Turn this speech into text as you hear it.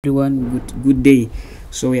Everyone, good day.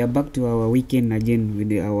 So we are back to our weekend again with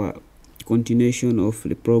our continuation of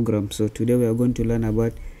the program. So today we are going to learn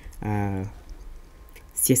about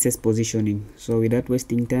CSS positioning. So without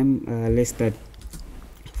wasting time, let's start.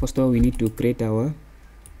 First of all, we need to create our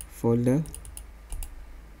folder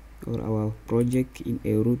or our project in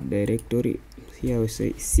a root directory. Here we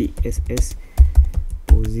say CSS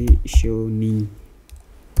positioning.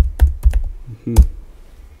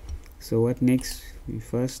 So what next? We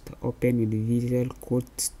first open with Visual Code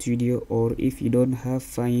Studio, or if you don't have,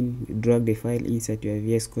 fine, drag the file inside your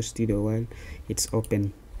VS Code Studio while it's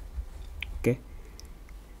open. Okay,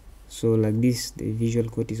 so like this, the Visual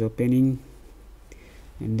Code is opening,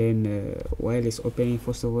 and then while it's opening,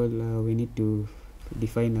 first of all, we need to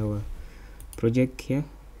define our project here.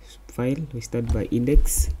 File, we start by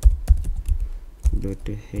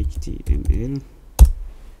index.html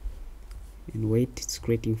and wait, it's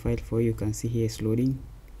creating file for you. You can see here it's loading.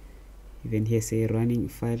 Even here say running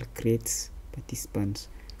file creates participants.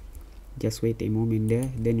 Just wait a moment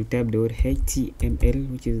there, then you type the word HTML,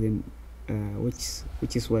 which is the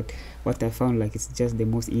which is what I found like it's just the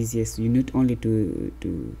most easiest. You need only to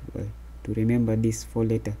remember this 4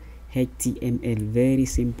 letter HTML. Very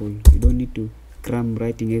simple. You don't need to cram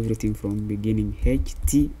writing everything from beginning.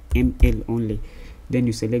 HTML only. Then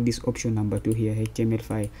you select this option number 2 here,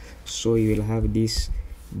 HTML5. So you will have this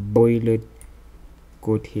boilerplate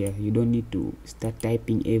code here. You don't need to start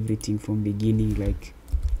typing everything from beginning like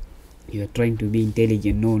you are trying to be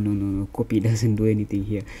intelligent. No, copy doesn't do anything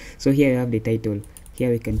here. So here you have the title. Here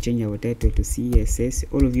we can change our title to CSS.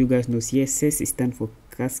 All of you guys know CSS stands for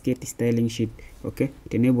Cascade Styling Sheet. Okay,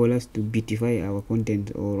 it enables us to beautify our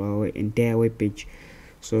content or our entire web page.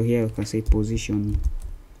 So here we can say positioning.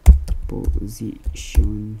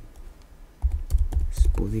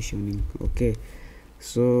 Okay,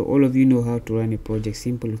 so all of you know how to run a project.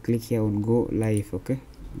 Simple, click here on go live. Okay,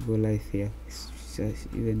 go live here.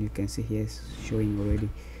 Even you can see here it's showing already.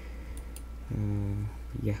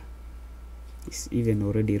 Yeah, it's even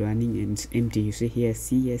already running and it's empty. You see here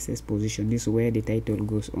CSS position. This is where the title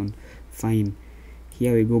goes on. Fine.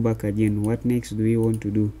 Here we go back again. What next do we want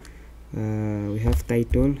to do? We have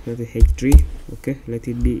title, that's a h3. Okay, let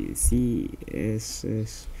it be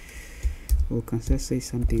CSS, or can I say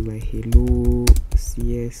something like hello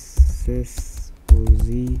CSS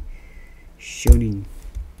positioning,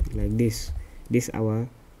 like this. This is our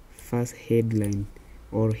first headline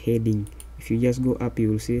or heading. If you just go up,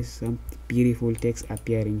 you will see some beautiful text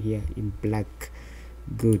appearing here in black.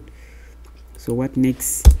 Good. So what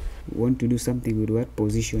next? We want to do something with what?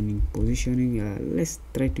 Positioning. Let's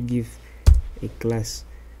try to give a class.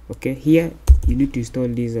 Okay, here you need to install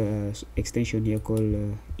this extension here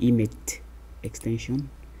called Emmet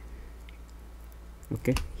extension.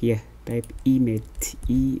 Okay, here type Emmet,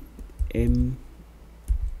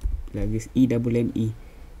 like this, EMME.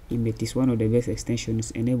 Emmet is one of the best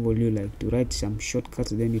extensions. Enable you like to write some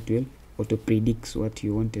shortcuts, then it will auto predicts what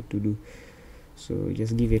you wanted to do. So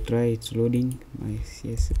just give a try. It's loading. My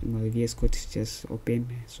VS Code is just open,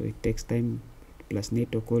 so it takes time, plus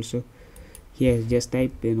network also. Here just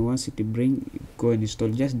type, and once it bring, go and install,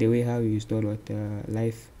 just the way how you install what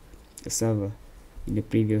live server in the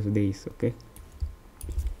previous days. Okay,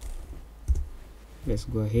 let's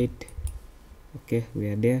go ahead. Okay, we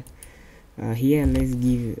are there. Here let's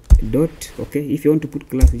give dot. Okay, if you want to put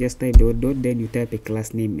class, just type dot, then you type a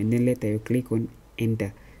class name, and then later you click on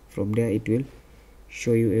enter. From there it will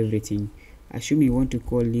show you everything. Assume you want to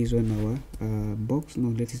call this one our box. No,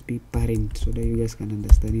 let it be parent, so that you guys can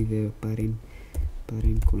understand it. The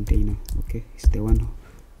parent container. Okay, it's the one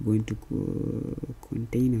going to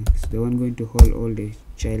container. It's the one going to hold all the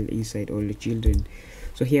child inside, all the children.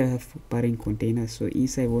 So here I have parent container. So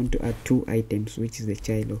inside I want to add 2 items, which is the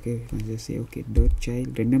child. Okay, you can just say okay dot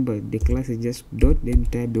child. Remember the class is just dot, then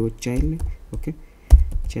type dot child. Okay,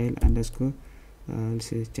 child underscore I'll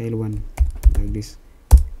say child 1, like this.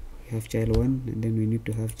 We have child 1, and then we need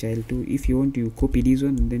to have child 2. If you want to copy this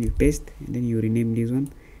one, then you paste, and then you rename this one,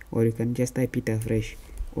 or you can just type it afresh,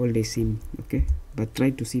 all the same. Okay, but try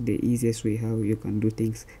to see the easiest way how you can do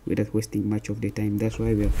things without wasting much of the time. That's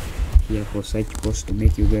why we're here for such course, to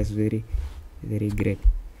make you guys very great.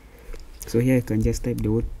 So here you can just type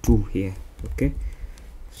the word 2 here. Okay,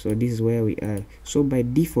 so this is where we are. So by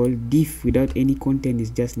default, div without any content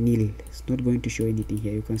is just nil. It's not going to show anything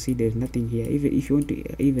here. You can see there's nothing here. Even if you want to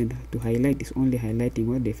highlight, it's only highlighting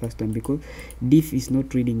what the first one, because div is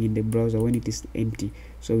not reading in the browser when it is empty.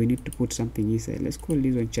 So we need to put something inside. Let's call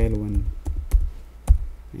this one child 1,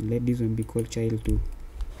 and let this one be called child 2,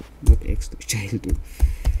 not x2, child 2.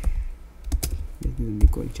 Let this one be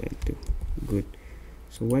called child 2. Good.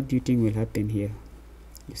 So what do you think will happen here?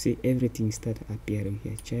 You see everything start appearing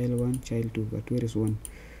here, child 1, child 2, but where is 1?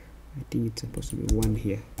 I think it's supposed to be 1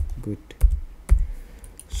 here. Good.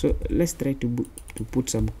 So let's try to put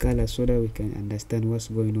some color so that we can understand what's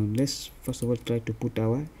going on. Let's first of all try to put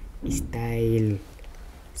our style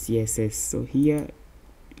CSS. So here,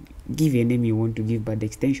 give a name you want to give, but the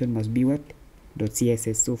extension must be what?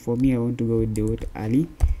 .css. So for me, I want to go with the word ali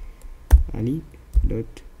dot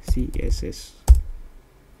css.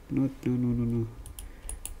 No,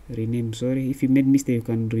 rename. Sorry, if you made mistake, you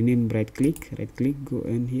can rename. Right click, go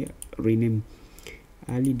in here, rename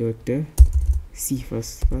ali dot c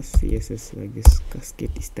first css, like this,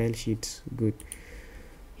 cascade style sheets. Good.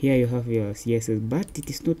 Here you have your css, but it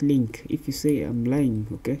is not linked. If you say I'm lying,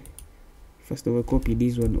 okay, first of all copy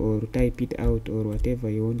this one or type it out or whatever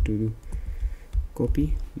you want to do.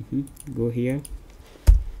 Copy, go here,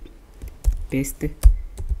 paste,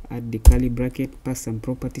 add the curly bracket, pass some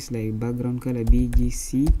properties like background color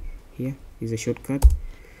BGC. Here is a shortcut.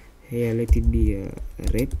 Here let it be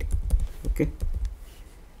red. Okay,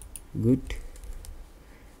 good.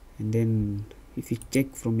 And then if you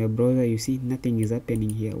check from your browser, you see nothing is happening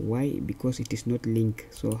here. Why? Because it is not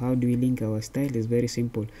linked. So how do we link our style? Is very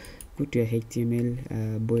simple. Go to your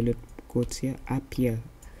HTML boiler quotes here, up here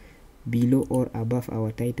below or above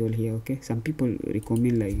our title here. Okay, some people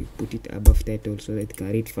recommend like put it above title so that it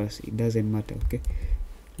can read fast. It doesn't matter. Okay,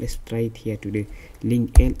 let's try it here today.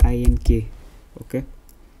 Link LINK. Okay,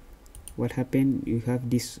 what happened? You have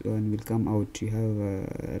this one will come out. You have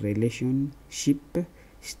a relationship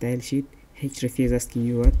style sheet. Href is asking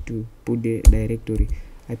you what to put the directory.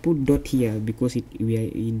 I put dot here because we are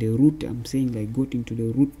in the root. I'm saying like go into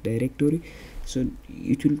the root directory, so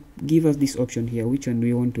it will give us this option here. Which one do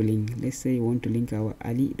we want to link? Let's say you want to link our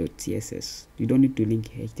ali.css. You don't need to link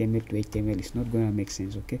HTML to HTML. It's not gonna make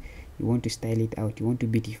sense. Okay, you want to style it out, you want to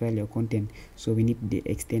beautify your content, so we need the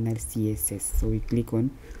external CSS. So we click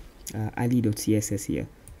on ali.css here,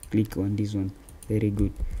 click on this one. Very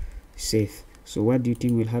good. Save. So what do you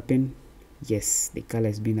think will happen? Yes, the color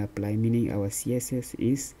has been applied, meaning our CSS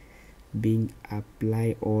is being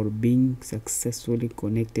applied or being successfully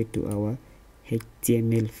connected to our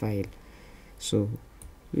HTML file. So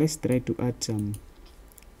let's try to add some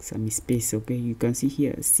space. Okay, you can see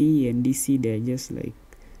here C and DC, they're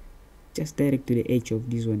just direct to the edge of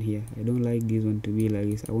this one here. I don't like this one to be like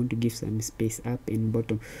this. I want to give some space up and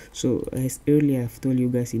bottom. So as earlier I've told you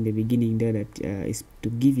guys in the beginning there that is to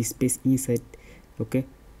give space inside. Okay,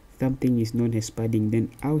 something is known as padding.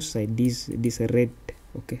 Then outside this red,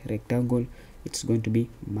 okay, rectangle, it's going to be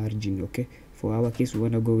margin. Okay, for our case we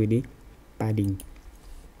want to go with the padding.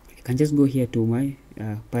 I can just go here to my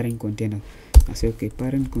parent container. I say okay,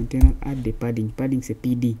 parent container, add the padding. Padding is a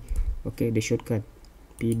PD. Okay, the shortcut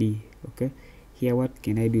PD. Okay, here what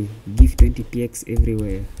can I do? Give 20px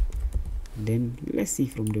everywhere. Then let's see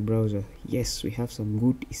from the browser. Yes, we have some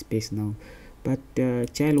good space now, but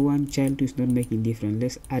child 1, child 2 is not making difference.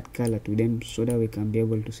 Let's add color to them so that we can be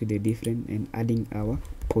able to see the difference and adding our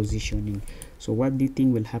positioning. So what do you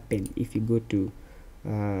think will happen if you go to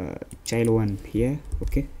child 1 here,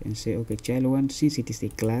 okay, and say okay, child 1, since it is a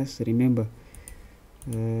class, remember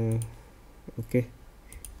okay,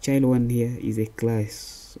 child 1 here is a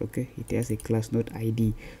class. Okay, it has a class, not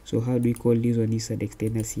ID. So how do we call this one inside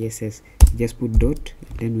external CSS? Just put dot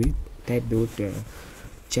and then we type the word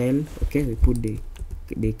child. Okay, we put the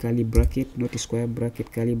curly bracket, not a square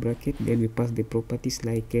bracket, curly bracket. Then we pass the properties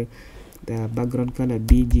like the background color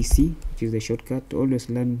BGC, which is the shortcut. Always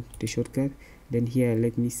learn the shortcut. Then here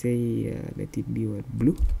let me say let it be what,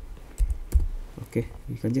 blue. Okay,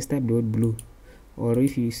 you can just type the word blue, or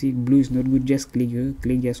if you see blue is not good, just click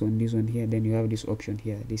just on this one here. Then you have this option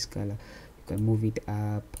here, this color. You can move it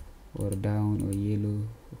up or down or yellow.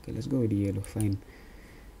 Okay, let's go with the yellow. Fine.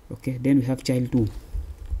 Okay, then we have child 2.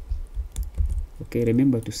 Okay,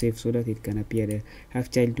 remember to save so that it can appear there. Have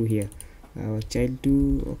child 2 here. Our child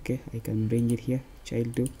 2. Okay, I can bring it here.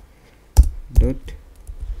 Child 2 dot,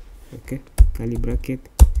 okay, curly bracket.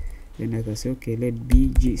 Then I can say okay, let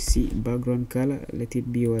BGC background color, let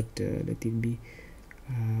it be what, let it be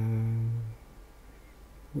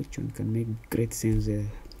which one can make great sense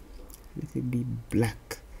there? Let it be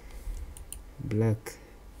black. But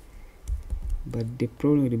the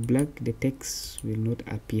problem with the black, the text will not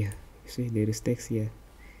appear. See, there is text here,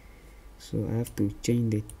 so I have to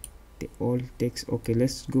change the old text. Okay,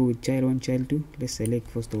 let's go with child 1, child 2. Let's select,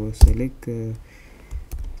 first of all, select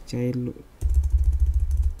child.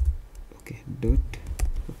 Okay, dot.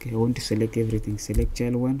 Okay, I want to select everything. Select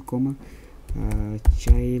child 1, comma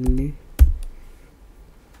child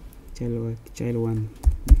 1.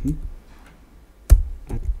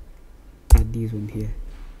 this one here,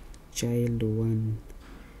 child one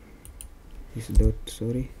is dot,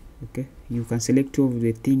 sorry. Okay, you can select two of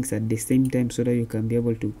the things at the same time so that you can be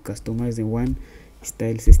able to customize in one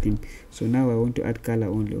style system. So now I want to add color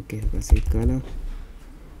only. Okay, you can say color,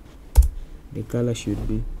 the color should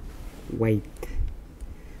be white,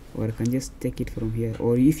 or I can just take it from here,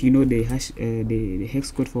 or if you know the hash the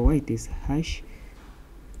hex code for white is hash,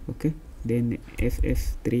 okay, then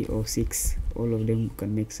ff3 or 6, all of them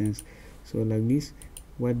can make sense. So like this,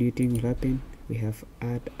 what do you think will happen? We have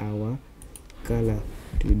add our color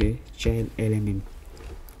to the child element.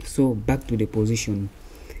 So back to the position.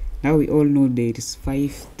 Now we all know there is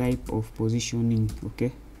 5 type of positioning,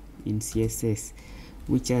 okay, in CSS,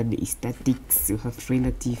 which are the statics. You have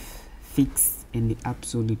relative, fixed, and the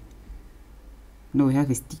absolute. No, we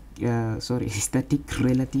have a static,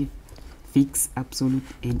 relative, fixed, absolute,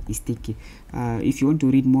 and sticky. If you want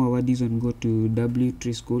to read more about this one, go to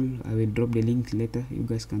W3 School. I will drop the link later. You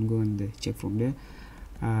guys can go and check from there.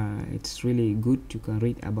 It's really good, you can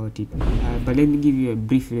read about it, but let me give you a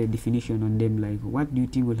brief definition on them. Like, what do you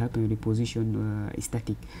think will happen with the position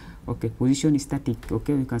static? Okay, position is static.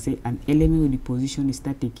 Okay, we can say an element with the position is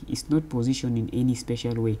static is not positioned in any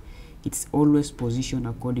special way. It's always positioned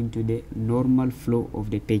according to the normal flow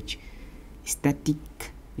of the page. Static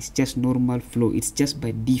is just normal flow, it's just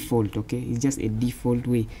by default. Okay, it's just a default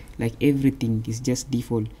way, like everything is just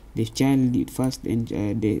default. The child first and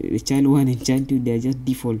the child 1 and child 2, they are just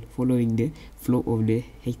default, following the flow of the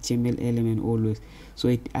HTML element always. So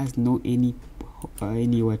it has no any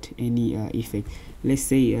effect. Let's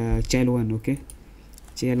say child 1, okay,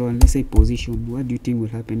 child 1, let's say position. What do you think will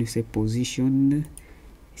happen? You say position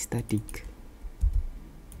static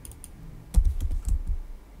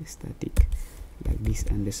like this,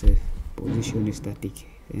 and this position is static,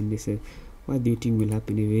 and this what do you think will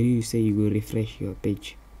happen? If you say you will refresh your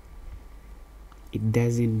page, it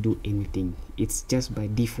doesn't do anything. It's just by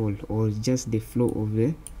default, or just the flow of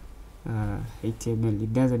the HTML.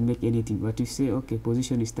 It doesn't make anything. But you say, okay,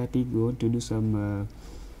 position is static, we want to do some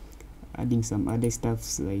adding some other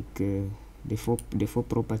stuffs, like the four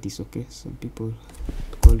properties. Okay, some people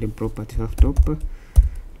call them properties up top.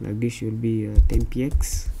 Like this should be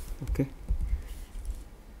 10px. Okay,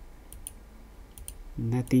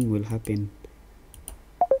 nothing will happen.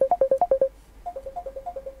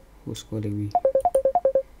 Who's calling me?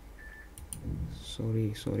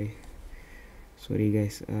 Sorry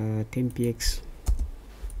guys. 10px,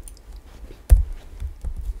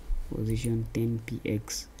 position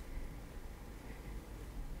 10px.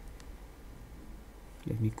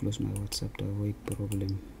 Let me close my WhatsApp to avoid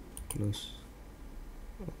problem. Close.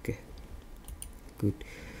 Okay, good.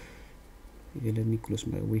 Let me close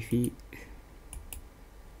my Wi-Fi.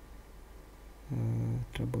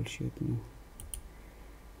 Troubleshoot, no,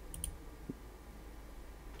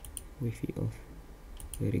 Wi-Fi off.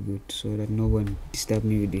 Very good, so that no one disturb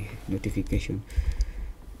me with the notification.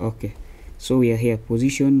 Okay, so we are here.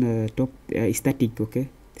 Position top static. Okay,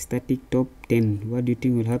 static top 10. What do you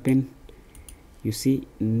think will happen? You see,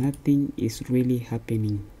 nothing is really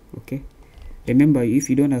happening. Okay, remember, if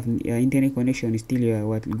you don't have internet connection,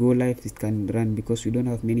 still go live, it can run, because we don't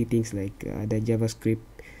have many things like the JavaScript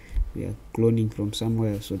we are cloning from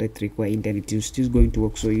somewhere, so that require internet. It's still going to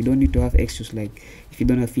work, so you don't need to have excuse like if you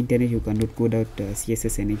don't have internet you cannot code out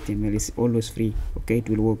CSS and HTML. It's always free. Okay, it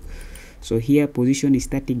will work. So here position is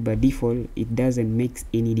static by default. It doesn't make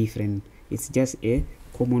any difference. It's just a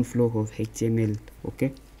common flow of HTML.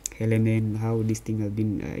 Okay, element, how this thing has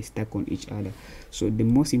been stuck on each other. So the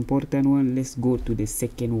most important one, let's go to the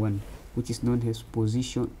second one, which is known as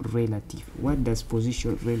position relative. What does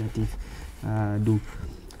position relative do?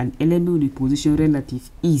 An element with position relative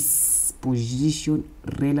is position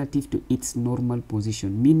relative to its normal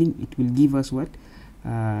position, meaning it will give us what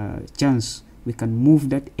chance we can move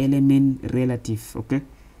that element relative, okay,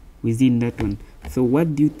 within that one. So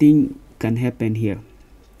what do you think can happen here?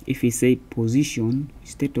 If we say position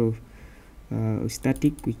instead of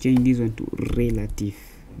static, we change this one to relative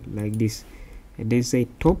like this, and then say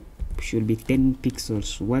top should be 10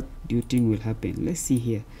 pixels. What do you think will happen? Let's see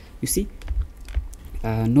here. You see,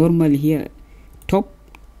 normally here top,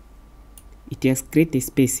 it has create a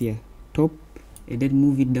space here top, and then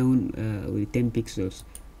move it down with 10 pixels.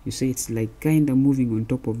 You see, it's like kind of moving on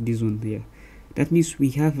top of this one here. That means we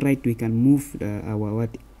have right, we can move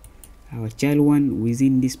our child one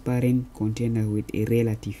within this parent container with a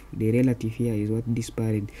relative. The relative here is what, this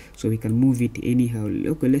parent, so we can move it anyhow.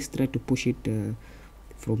 Okay, let's try to push it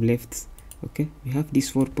from left. Okay, we have these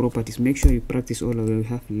 4 properties. Make sure you practice all of them. We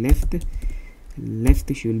have left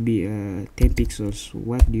should be 10 pixels.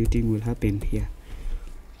 What do you think will happen here?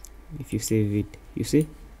 if you save it, you see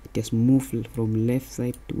it has moved from left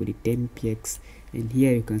side to the 10px, and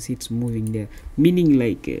here you can see it's moving there, meaning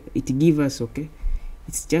like it gives us, okay,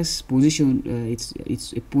 it's just position,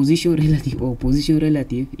 it's a position relative or position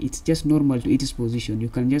relative. It's just normal to its position. You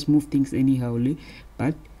can just move things anyhowly,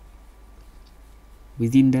 but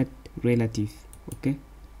within that relative, okay,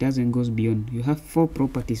 doesn't goes beyond. You have 4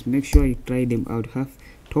 properties, make sure you try them out. You have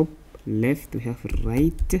top, left, we have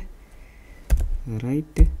right,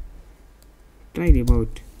 try them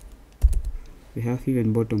out. We have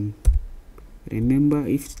even bottom. Remember,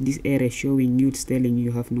 if this error is showing you, it's telling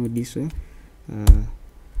you have no this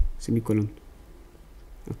semicolon,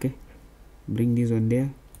 okay, bring this on there.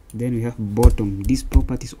 Then we have bottom. These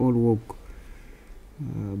properties all work.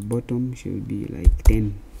 Bottom should be like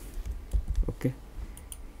 10, okay.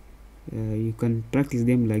 You can practice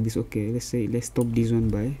them like this. Okay, let's say let's stop this one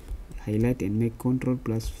by highlight and make control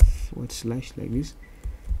plus / like this.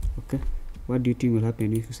 Okay, what do you think will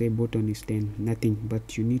happen if you say bottom is 10? Nothing,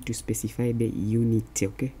 but you need to specify the unit.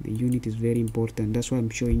 Okay, the unit is very important. That's why I'm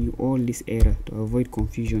showing you all this error to avoid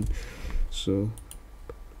confusion. So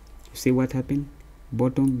you see what happened,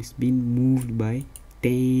 bottom is being moved by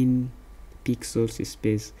 10 pixels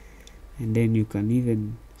space. And then you can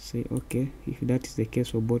even say, okay, if that is the case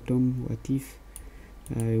for bottom, what if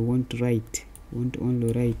I want right, want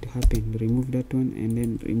only right to happen? Remove that one and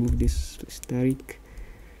then remove this static.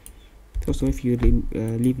 Also, if you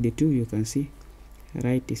leave the 2, you can see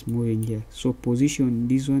right is moving here. So position,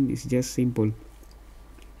 this one is just simple.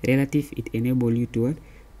 Relative, it enable you to what,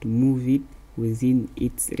 to move it within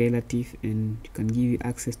its relative, and can give you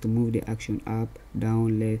access to move the action up,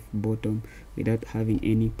 down, left, bottom without having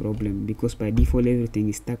any problem, because by default everything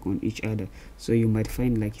is stuck on each other. So you might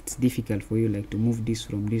find like it's difficult for you like to move this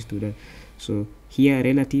from this to that. So here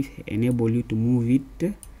relative enable you to move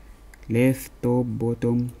it left, top,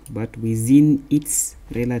 bottom, but within its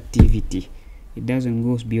relativity. It doesn't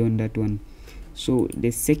go beyond that one. So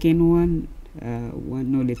the second one,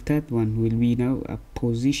 the third one will be now a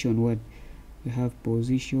position. What we have,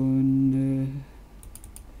 position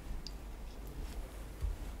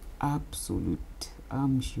absolute,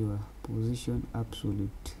 I'm sure, position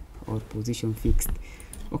absolute or position fixed.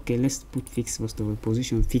 Okay, let's put fixed first of all.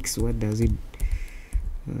 Position fixed, what does it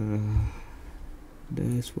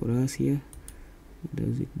does for us here? What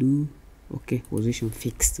does it do? Okay, position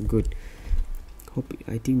fixed, good.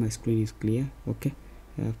 I think my screen is clear. Okay,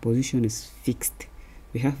 position is fixed.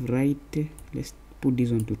 We have right, let's put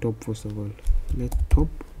this one to top first of all. Let top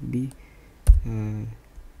be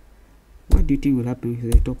what do you think will happen if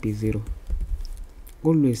the top is 0?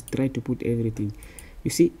 Always try to put everything.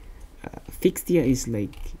 You see, fixed here is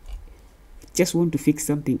like just want to fix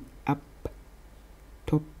something up,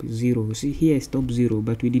 top 0. You see here is top 0,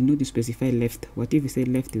 but we did not specify left. What if we say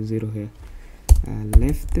left is 0 here?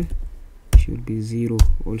 Left should be 0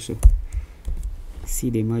 also. See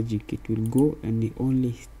the magic, it will go and the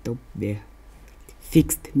only stop there.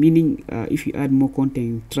 Fixed meaning if you add more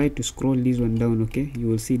content, try to scroll this one down. Okay, you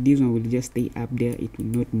will see this one will just stay up there, it will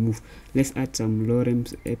not move. Let's add some Lorem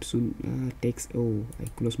Ipsum text. Oh, I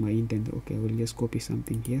close my intent. Okay, I will just copy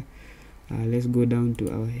something here. Let's go down to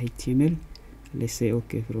our HTML. Let's say,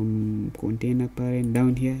 okay, from container parent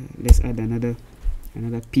down here, let's add another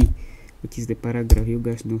P, which is the paragraph. You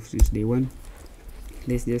guys know since day one.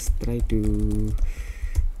 Let's just try to,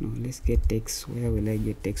 no, let's get text. Where will I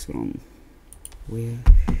get text from? Where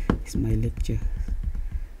is my lecture?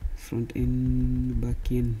 Front end,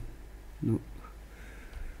 back end? No.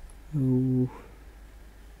 Oh,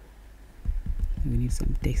 we need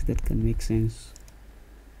some text that can make sense.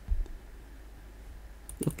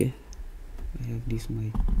 Okay, I have this,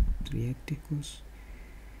 my React course.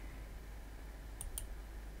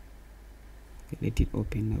 Okay, let it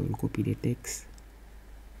open. I will copy the text.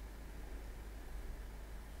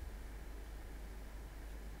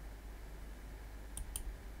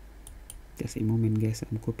 Just a moment, guys.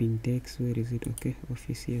 I'm copying text. Where is it? Okay,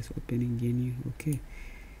 Office, yes, opening GNU. Okay,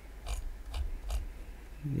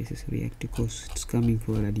 this is React course. It's coming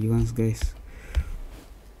for advanced, guys.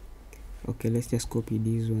 Okay, let's just copy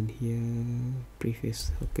this one here.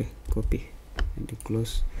 Preface. Okay, copy and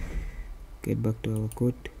close. Get back to our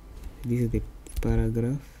code. This is the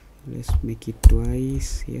paragraph. Let's make it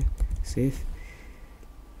twice here. Save.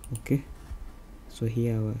 Okay, so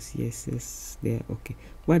here our CSS there. Okay,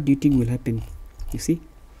 what do you think will happen? You see,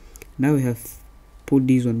 now we have put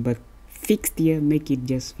this one, but fixed here, make it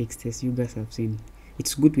just fixed, as you guys have seen.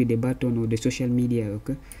 It's good with the button or the social media.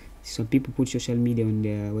 Okay, some people put social media on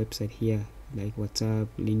their website here, like WhatsApp,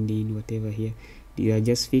 LinkedIn, whatever. Here they are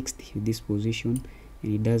just fixed with this position,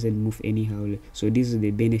 and it doesn't move anyhow. So this is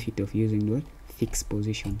the benefit of using what fixed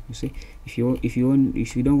position. You see, if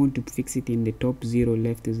you don't want to fix it in the top 0,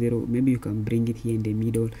 left 0, maybe you can bring it here in the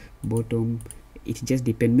middle, bottom. It just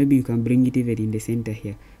depends. Maybe you can bring it even in the center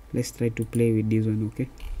here. Let's try to play with this one. Okay,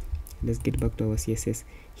 let's get back to our CSS.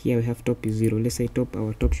 Here we have top is 0. Let's say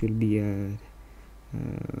our top should be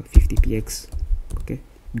 50 px. Okay,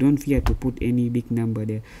 don't fear to put any big number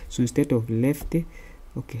there. So instead of left,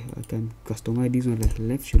 okay, I can customize this one. Like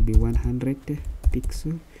left should be 100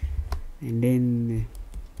 pixel, and then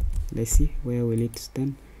let's see where will it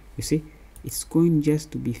stand. You see, it's going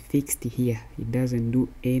just to be fixed here. It doesn't do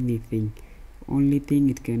anything. Only thing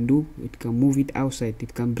it can do, it can move it outside.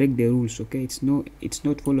 It can break the rules. Okay, it's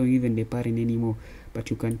not following even the parent anymore, but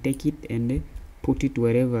you can take it and put it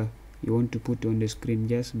wherever you want to put on the screen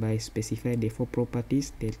just by specify the 4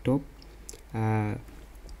 properties: the top,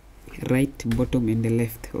 right, bottom, and the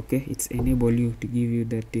left. Okay, it's enable you to give you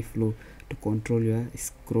that flow to control your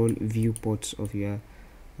scroll viewports of your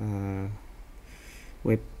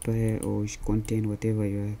web or content, whatever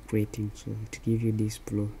you are creating. So to give you this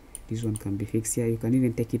flow, this one can be fixed here. You can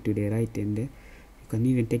even take it to the right, and you can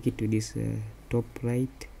even take it to this top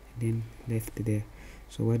right, and then left there.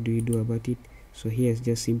 So what do you do about it? So here it's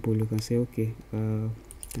just simple. You can say okay, I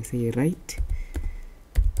say right.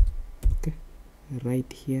 Okay,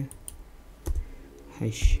 right here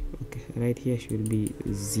hash. Okay, right here should be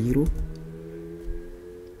 0,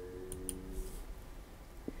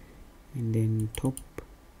 and then top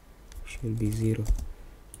should be 0.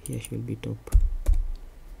 Here should be top,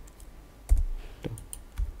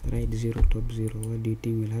 right 0, top 0. What do you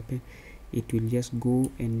think will happen? It will just go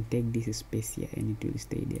and take this space here, and it will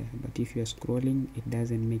stay there. But if you are scrolling, it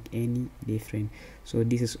doesn't make any difference. So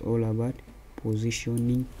this is all about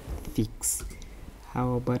positioning fix.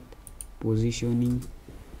 How about positioning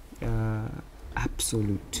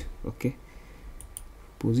absolute? Okay,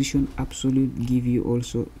 position absolute give you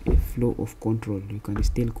also a flow of control. You can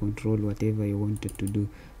still control whatever you wanted to do,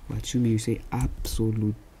 but assuming you say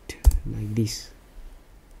absolute like this.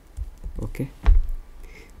 Okay,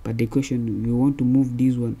 but the question, you want to move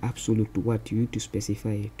this one absolute to what? You need to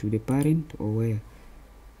specify to the parent or where?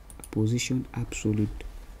 Position absolute,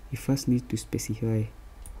 you first need to specify.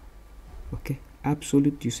 Okay,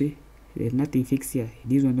 absolute, you see there's nothing fixed here.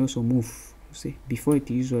 This one also move, you see, before it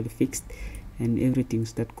usually fixed and everything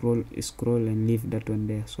start scroll and leave that one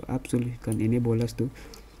there. So absolute can enable us to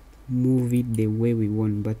move it the way we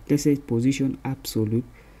want. But let's say position absolute,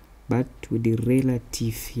 but with the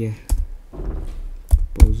relative here,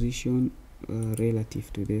 position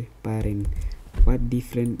relative to the parent. What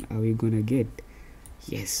different are we gonna get?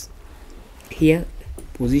 Yes, here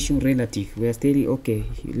position relative, we are stating okay,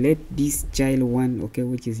 let this child one, okay,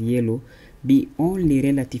 which is yellow, be only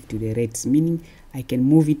relative to the reds, meaning I can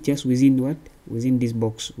move it just within what? Within this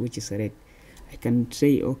box which is red. I can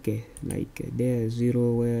say okay, like there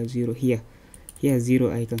 0, where 0, here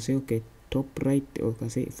 0, I can say okay, top right, or can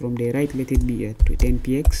say from the right let it be at 10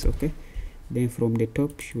 px. Okay, then from the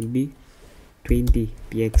top should be 20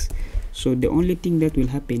 px. So the only thing that will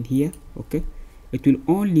happen here, okay, it will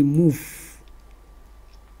only move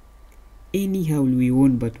anyhow we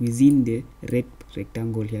want, but within the red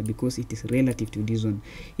rectangle here, because it is relative to this one.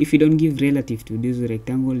 If you don't give relative to this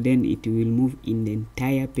rectangle, then it will move in the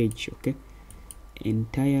entire page. Okay,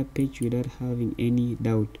 entire page without having any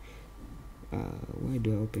doubt. Why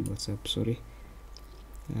do I open WhatsApp? Sorry.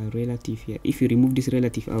 Relative here, if you remove this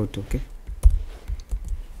relative out, okay,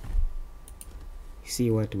 see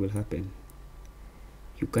what will happen.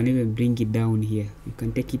 You can even bring it down here, you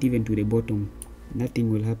can take it even to the bottom,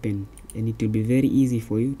 nothing will happen, and it will be very easy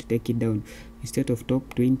for you to take it down. Instead of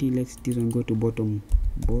top 20, let's this one go to bottom,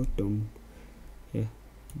 yeah,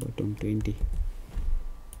 bottom 20.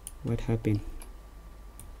 What happened?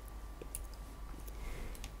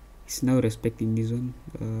 It's now respecting this one,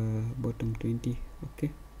 bottom 20.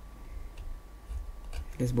 Okay,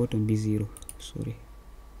 let's bottom be 0, sorry,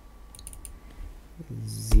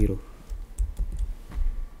 0.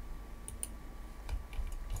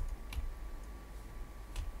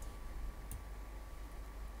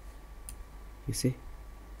 You see,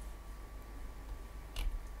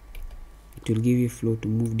 it will give you flow to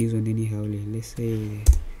move this one anyhow. Let's say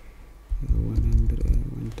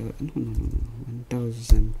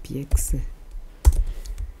 1000 px.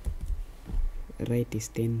 Right is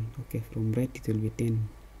 10. Okay, from right it will be 10.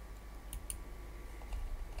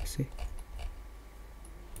 See,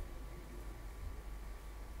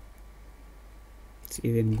 it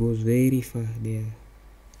even goes very far there.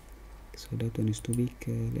 So that one is too big.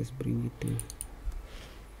 Let's bring it to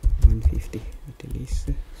 150 at least,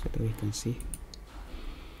 so that we can see.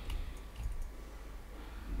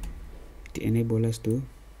 it enable us to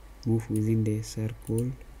move within the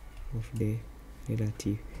circle of the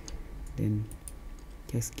relative. Then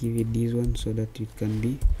just give it this one so that it can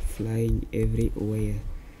be flying everywhere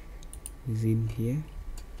within here,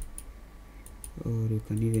 or you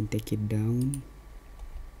can even take it down,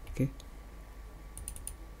 okay,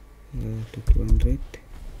 to 200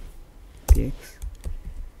 px.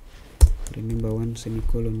 Remember one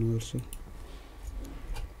semicolon also.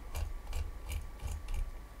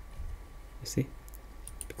 You see,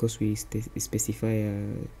 because we specify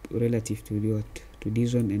relative to what, to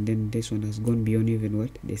this one, and then this one has gone beyond even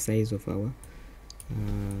what, the size of our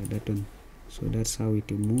that one. So that's how it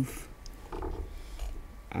will move.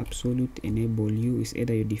 Absolute enable you is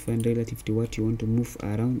either you define relative to what you want to move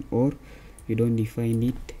around, or you don't define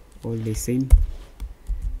it, all the same.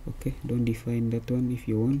 Okay, don't define that one if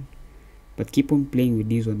you want, but keep on playing with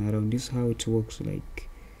this one around. This is how it works. Like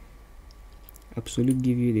absolute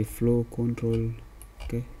give you the flow control.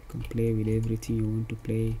 Okay, you can play with everything you want to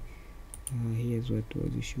play. Here's what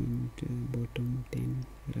position, bottom 10,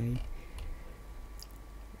 right?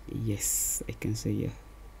 Yes, I can say, yeah,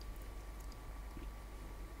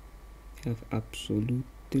 have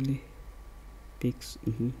absolutely pix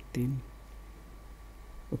 10.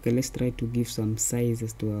 Okay, let's try to give some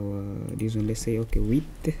sizes to our this one. Let's say, okay,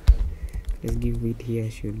 width, let's give width here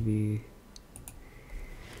should be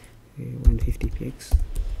 150 px,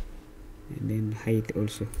 and then height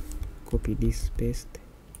also, copy this, paste,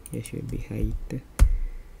 here should be height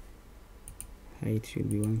should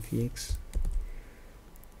be 1 px.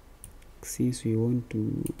 Since we want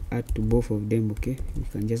to add to both of them, okay, we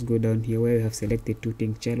can just go down here where we have selected two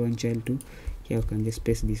things, child 1, child 2. Here we can just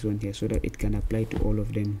paste this one here so that it can apply to all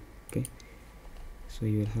of them. Okay, so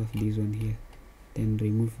you will have this one here. Then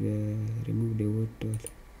remove the word.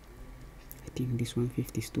 I think this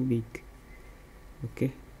 150 is too big.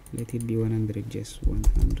 Okay, let it be 100, just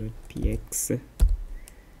 100 px.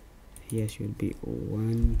 Here should be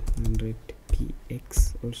 100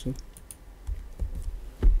 px also.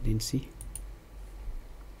 Then see,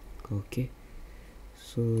 okay,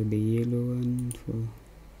 so the yellow one for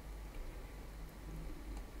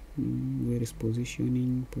where is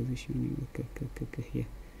positioning, okay, here,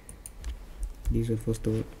 this one first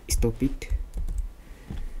of all, stop it,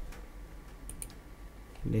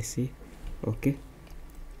 let's see, okay,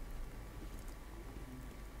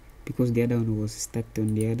 because the other one was stuck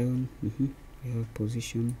on the other one. We have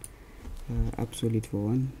position absolute for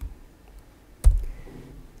one.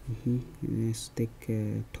 Let's take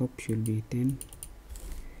top should be 10.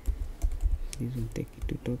 This one, take it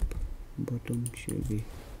to top. Bottom should be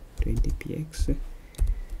 20 px,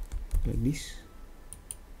 like this.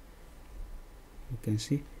 You can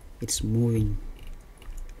see it's moving.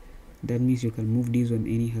 That means you can move this one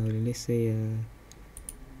anyhow. Let's say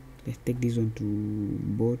let's take this one to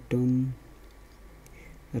bottom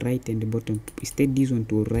right, and the bottom, instead this one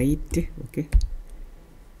to right. Okay,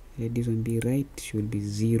 let this one be right, should be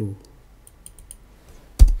 0.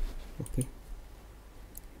 Okay,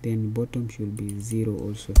 then bottom should be 0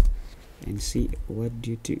 also, and see what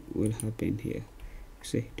duty will happen here.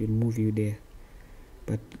 See, it will move you there,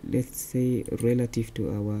 but let's say relative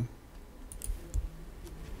to our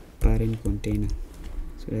parent container,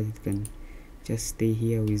 so that it can just stay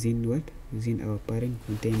here within what, within our parent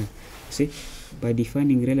container. See, by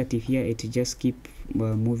defining relative here, it just keep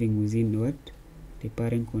moving within what, the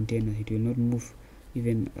parent container. It will not move,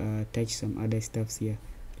 even touch some other stuffs here,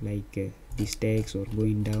 like this text or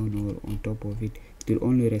going down or on top of it. It will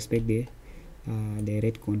only respect the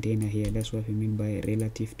red container here. That's what we mean by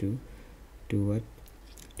relative to what,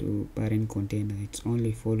 to parent container. It's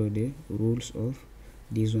only follow the rules of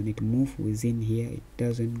this one. It move within here, it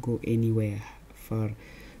doesn't go anywhere far.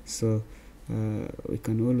 So we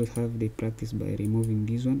can always have the practice by removing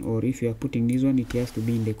this one, or if you are putting this one, it has to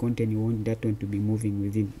be in the content you want that one to be moving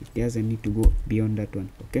within. It doesn't need to go beyond that one.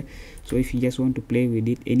 Okay, so if you just want to play with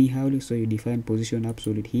it anyhow, so you define position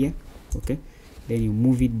absolute here. Okay, then you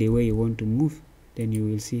move it the way you want to move, then you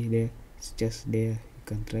will see there, it's just there. You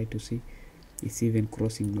can try to see, it's even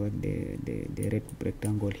crossing what the red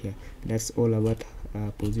rectangle here. That's all about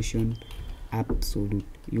position absolute.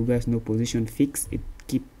 You guys know position fixed, it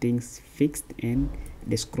keep things fixed and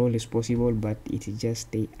the scroll is possible, but it just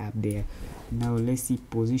stay up there. Now let's see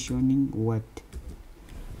positioning. What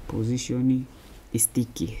positioning is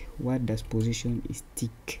sticky? What does position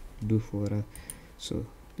stick do for us? So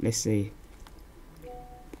let's say,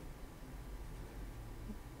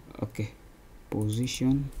 okay,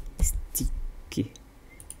 position sticky,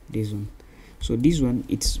 this one. So this one,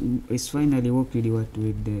 it's finally worked with what,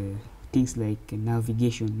 with the things like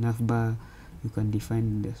navigation, navbar, you can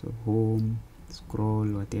define the so home, scroll,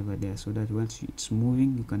 whatever there, so that once it's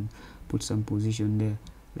moving you can put some position there,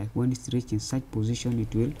 like when it's reaching such position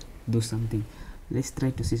it will do something. Let's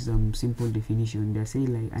try to see some simple definition. They say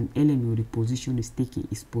like an element with position sticky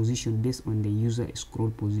is positioned based on the user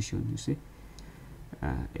scroll position. You see,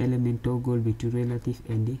 element toggle between relative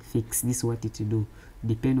and the fixed. This is what it do.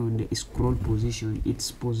 Depend on the scroll position,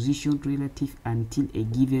 its position relative until a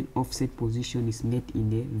given offset position is met in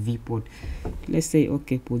the viewport. Let's say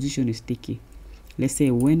okay, position is sticky. Let's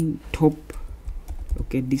say when top,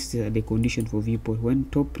 okay, this is the condition for viewport. When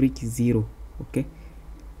top reaches 0, okay,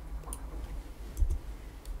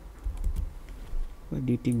 what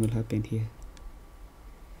do you think will happen here?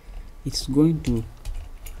 It's going to,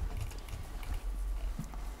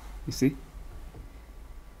 you see,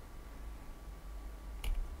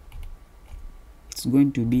 it's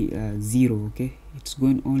going to be 0. Okay, it's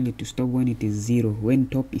going only to stop when it is 0. When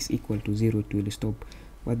top is equal to 0, it will stop.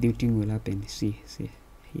 What do you think will happen? See here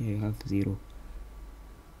you have 0.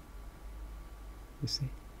 You see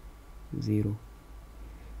 0.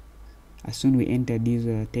 As soon we enter this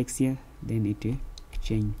text here, then it will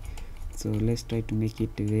change. So let's try to make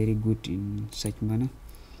it very good in such manner.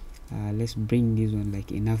 Let's bring this one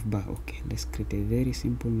like a navbar. Okay, let's create a very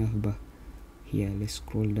simple navbar here. Let's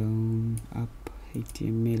scroll down, up,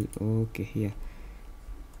 HTML. Okay, here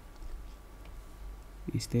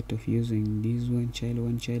instead of using this one, child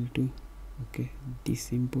 1, child 2, okay, this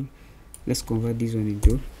simple, let's convert this one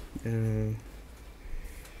into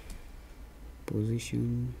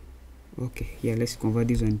position. Okay, yeah, let's convert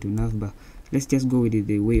this one to navbar. Let's just go with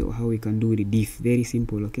the way of how we can do the diff. Very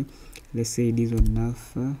simple. Okay, let's say this one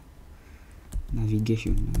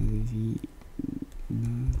navigation.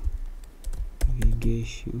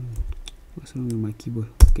 Navigation. What's wrong with my keyboard?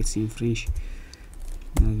 Okay, it's in French.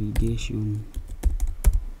 Navigation.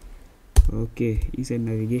 Okay, inside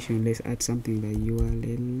navigation, let's add something like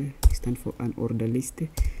URL, stand for unordered list,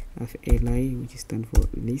 have li, which stand for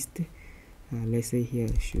list. Let's say here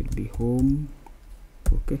should be home.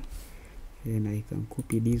 Okay, then I can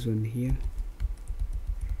copy this one here.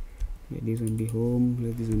 Let this one be home.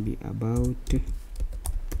 Let this one be about.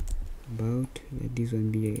 Let this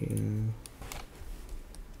one be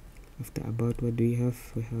after about. What do we have?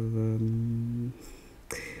 We have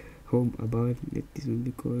home, about. Let this one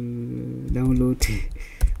be called download.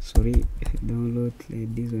 Sorry, download.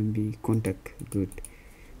 Let this one be contact. Good,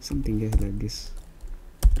 something else like this,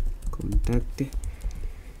 contact.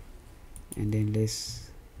 And then let's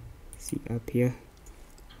see up here.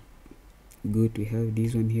 Good, we have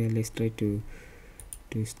this one here. Let's try to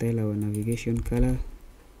style our navigation color.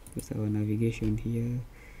 That's our navigation here.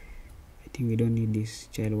 I think we don't need this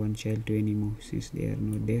child 1, child 2 anymore since they are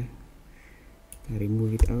not there. I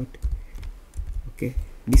remove it out. Okay,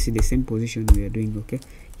 this is the same position we are doing. Okay,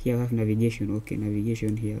 here I have navigation. Okay,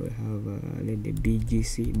 navigation here we have let the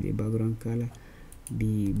BGC, the background color,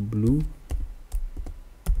 be blue.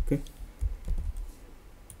 Okay,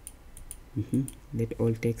 let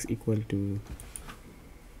all text equal to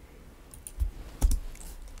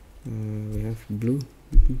we have blue.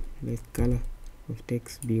 Let color of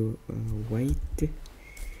text be white,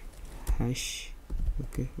 hash.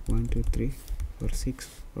 Okay, 1 2 3 or 6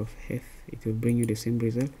 of F. It will bring you the same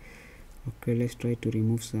result. Okay, let's try to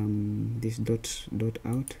remove some this dot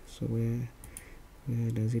out. So where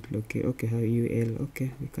does it locate? Okay, how UL.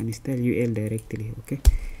 Okay, we can install UL directly. Okay,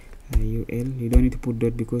 UL, you don't need to put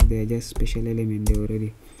dot because they are just special element. They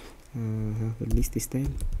already have a list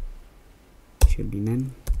style, should be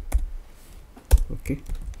none. Okay,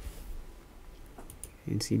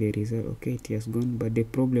 and see the result. Okay, it has gone, but the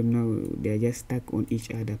problem now, they are just stuck on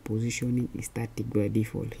each other. Positioning is static by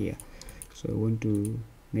default here, so I want to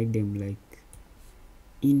make them like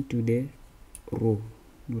into the row,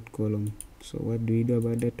 not column. So what do we do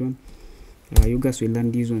about that one? You guys will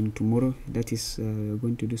learn this one tomorrow. That is we're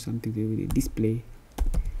going to do something with the display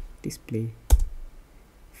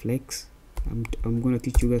flex. I'm gonna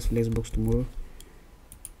teach you guys flexbox tomorrow.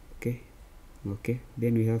 Okay,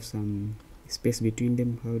 then we have some space between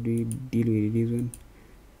them. How do you deal with this one?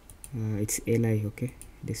 It's li. Okay,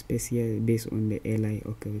 the space here based on the li.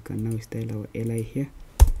 Okay, we can now style our li here.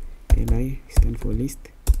 Li stand for list,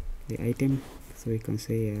 the item, so we can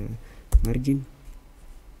say margin.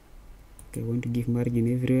 Okay, want to give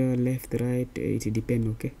margin everywhere, left, right, it depends.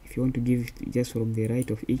 Okay, if you want to give just from the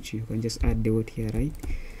right of each, you can just add the word here, right?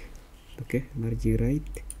 Okay, margin right.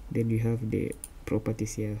 Then you have the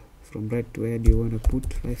properties here, from right to where do you want to put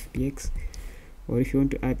 5px, or if you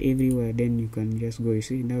want to add everywhere, then you can just go. You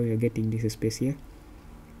see, now we are getting this space here.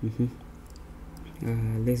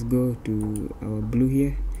 Let's go to our blue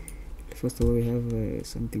here. First of all, we have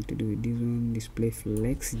something to do with this one. Display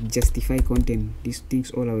flex, justify content. These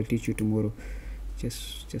things all I will teach you tomorrow.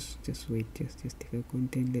 Just wait. Just justify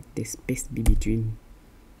content. Let the space be between.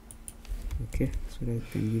 Okay, so that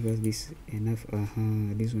can give us this enough.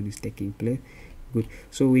 This one is taking place. Good.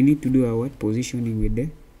 So we need to do our positioning with the.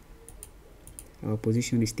 Our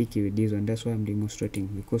position is sticky with this one. That's why I'm demonstrating,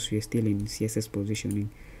 because we are still in CSS positioning.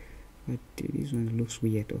 But this one looks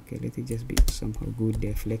weird. Okay, let it just be somehow good.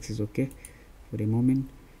 The flex is okay for the moment.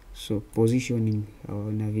 So positioning,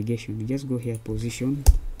 our navigation, you just go here, position.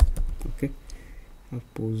 Okay, our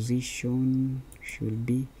position should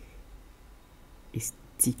be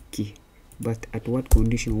sticky, but at what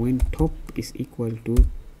condition? When top is equal to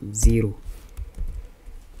 0.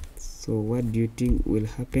 So what do you think will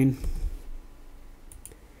happen?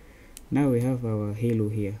 Now we have our halo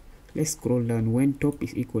here. Let's scroll down. When top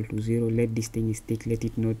is equal to 0, let this thing stick, let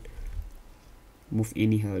it not move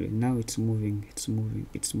anyhow. Now it's moving.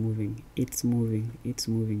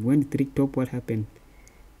 When it reach top, what happened?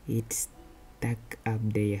 It's stuck up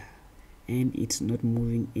there and it's not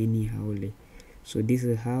moving anyhow. So this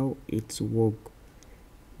is how it's work.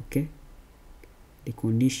 Okay, the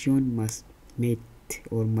condition must be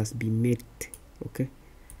met. Okay,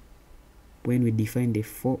 when we define the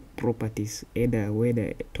 4 properties, either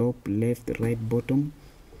whether top, left, right, bottom,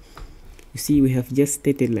 you see we have just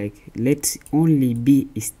stated like let's only be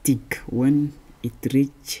stick when it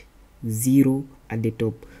reach 0 at the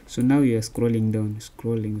top. So now you are scrolling down,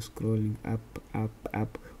 scrolling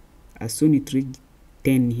up. As soon it reach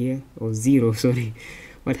 10 here, or 0, sorry,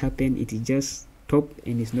 what happened? It is just top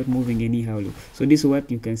and it's not moving anyhow. So this is what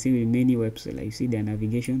you can see with many websites. Like you see their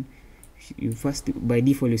navigation, you first by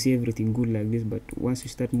default you see everything good like this, but once you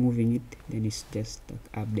start moving it, then it's just stuck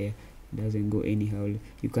up there. It doesn't go anyhow.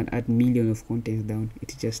 You can add millions of contents down,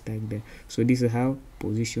 it's just stuck there. So this is how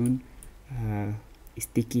position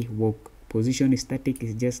sticky work. Position static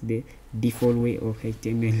is just the default way of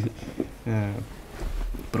HTML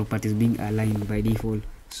properties being aligned by default.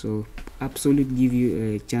 So absolute give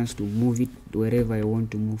you a chance to move it wherever I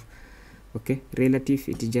want to move. Okay, relative,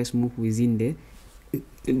 it just move within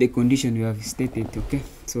the condition you have stated. Okay,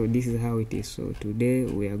 so this is how it is. So today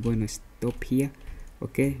we are going to stop here.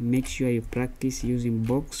 Okay, make sure you practice using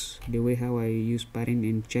box the way how I use parent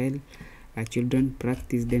and child. Children,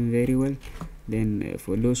 practice them very well. Then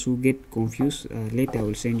for those who get confused, later I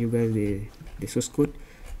will send you guys the source code.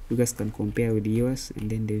 You guys can compare with yours, and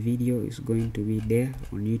then the video is going to be there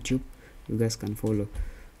on YouTube. You guys can follow.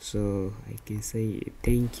 So I can say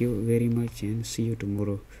thank you very much and see you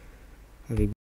tomorrow. Have a